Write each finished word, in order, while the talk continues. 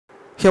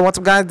Hey, what's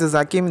up guys, this is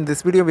Hakim. In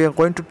this video we are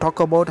going to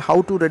talk about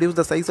how to reduce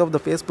the size of the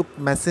Facebook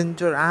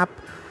Messenger app,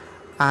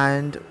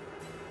 and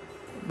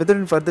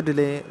without further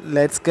delay,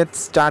 let's get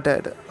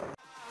started.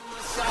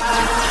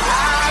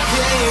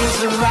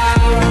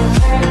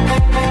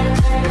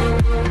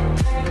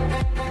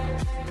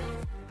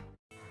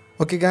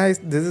 Okay guys,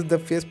 this is the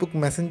Facebook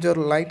Messenger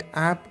Lite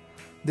app.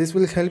 This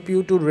will help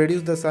you to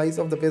reduce the size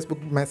of the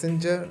Facebook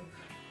Messenger.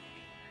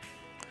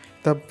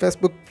 The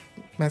Facebook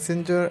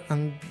Messenger,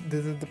 and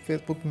this is the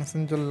Facebook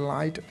Messenger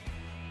Lite.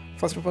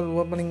 First of all,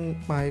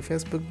 opening my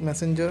Facebook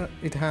Messenger,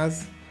 it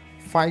has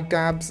 5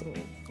 tabs.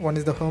 One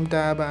is the home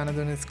tab,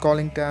 another one is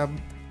calling tab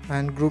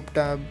and group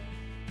tab,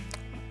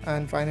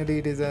 and finally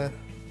it is a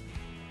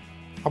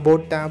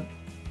about tab.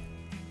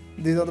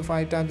 These are the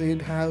 5 tabs.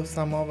 It have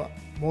some of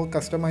more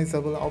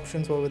customizable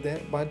options over there,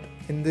 but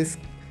in this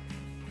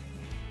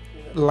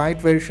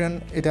light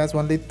version it has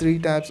only 3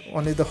 tabs.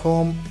 One is the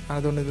home,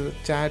 another one is the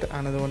chat,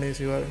 another one is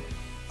your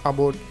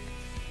about.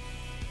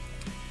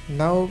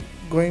 Now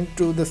going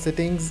to the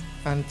settings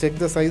and check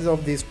the size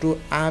of these 2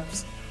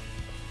 apps.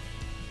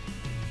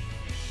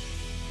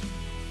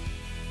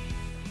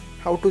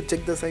 How to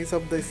check the size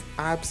of these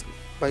apps?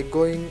 By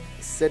going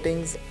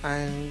settings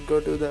and go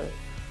to the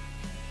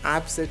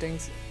app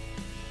settings,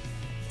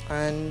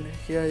 and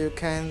here you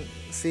can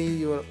see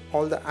your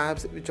all the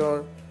apps which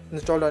are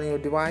installed on your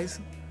device.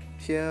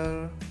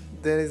 Here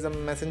there is a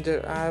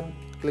Messenger app.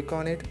 Click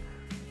on it.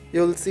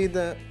 You'll see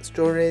the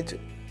storage.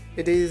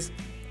 It is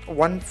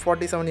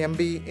 147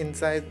 MB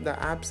inside. The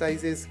app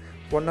size is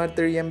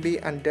 103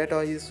 MB and data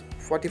is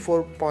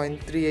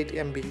 44.38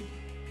 MB.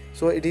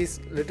 So it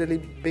is literally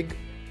big.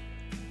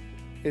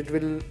 It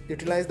will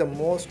utilize the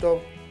most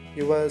of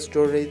your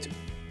storage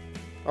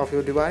of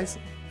your device.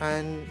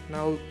 And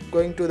now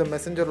going to the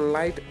Messenger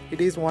Lite,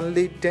 it is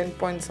only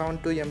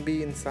 10.72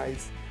 MB in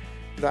size.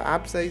 The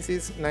app size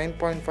is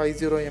 9.50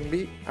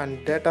 MB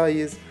and data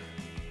is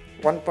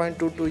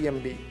 1.22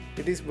 MB.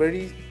 It is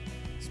very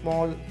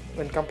small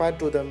when compared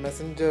to the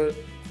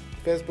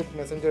Facebook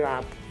Messenger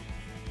app.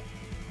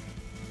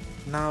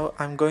 Now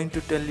I'm going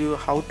to tell you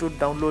how to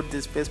download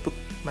this Facebook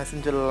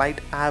Messenger Lite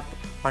app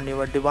on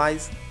your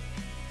device.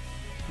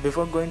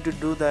 Before going to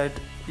do that,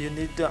 you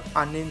need to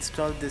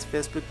uninstall this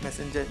Facebook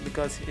Messenger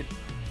because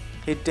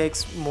it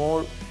takes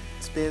more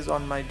space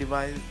on my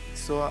device.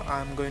 So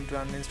I'm going to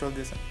uninstall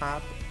this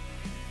app.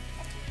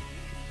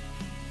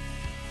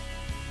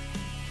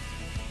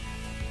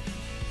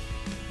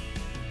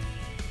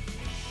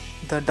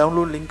 The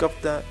download link of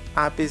the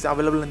app is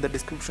available in the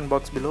description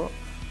box below,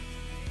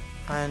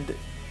 and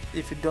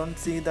if you don't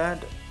see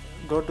that,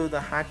 go to the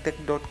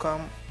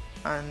hacktech.com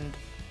and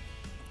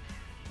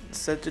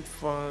search it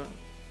for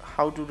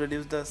how to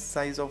reduce the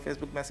size of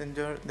Facebook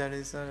Messenger. There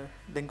is a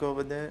link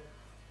over there,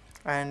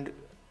 and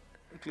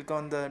click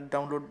on the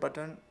download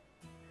button.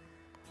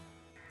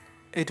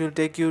 It will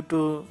take you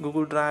to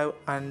Google Drive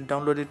and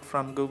download it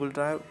from Google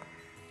Drive.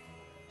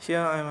 Here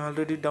I am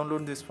already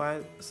downloaded this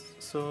file,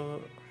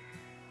 so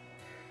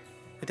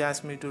it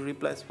asks me to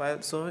replace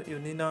file, so you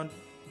need not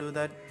do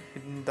that.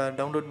 The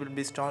download will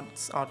be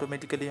starts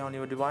automatically on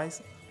your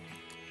device.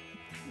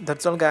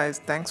 That's all guys,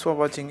 thanks for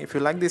watching. If you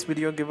like this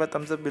video, give a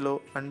thumbs up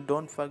below and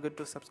don't forget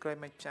to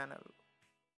subscribe my channel.